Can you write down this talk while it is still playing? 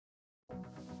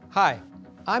Hi,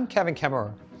 I'm Kevin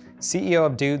Kemmerer, CEO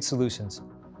of Dude Solutions.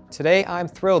 Today, I'm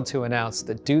thrilled to announce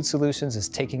that Dude Solutions is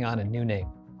taking on a new name.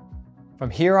 From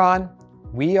here on,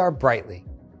 we are Brightly.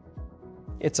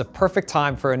 It's a perfect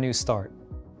time for a new start.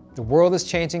 The world is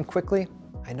changing quickly.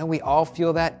 I know we all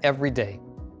feel that every day.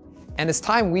 And it's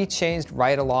time we changed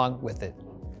right along with it.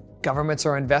 Governments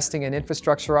are investing in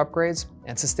infrastructure upgrades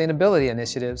and sustainability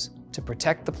initiatives to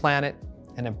protect the planet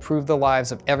and improve the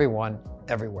lives of everyone,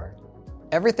 everywhere.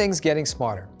 Everything's getting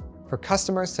smarter. For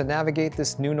customers to navigate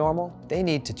this new normal, they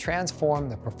need to transform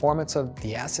the performance of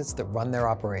the assets that run their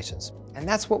operations. And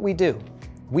that's what we do.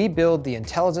 We build the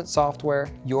intelligent software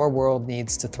your world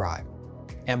needs to thrive.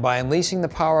 And by unleashing the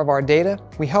power of our data,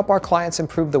 we help our clients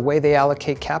improve the way they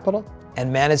allocate capital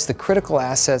and manage the critical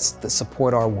assets that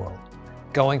support our world.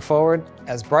 Going forward,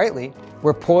 as Brightly,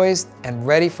 we're poised and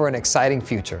ready for an exciting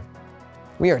future.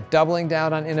 We are doubling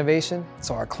down on innovation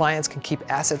so our clients can keep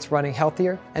assets running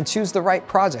healthier and choose the right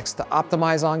projects to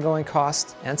optimize ongoing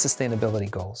costs and sustainability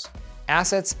goals.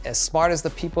 Assets as smart as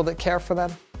the people that care for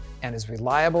them and as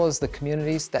reliable as the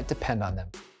communities that depend on them.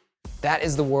 That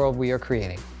is the world we are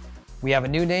creating. We have a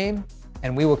new name,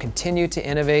 and we will continue to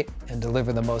innovate and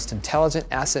deliver the most intelligent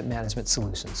asset management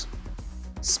solutions.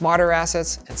 Smarter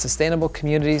assets and sustainable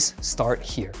communities start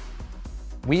here.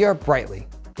 We are Brightly.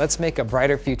 Let's make a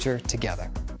brighter future together.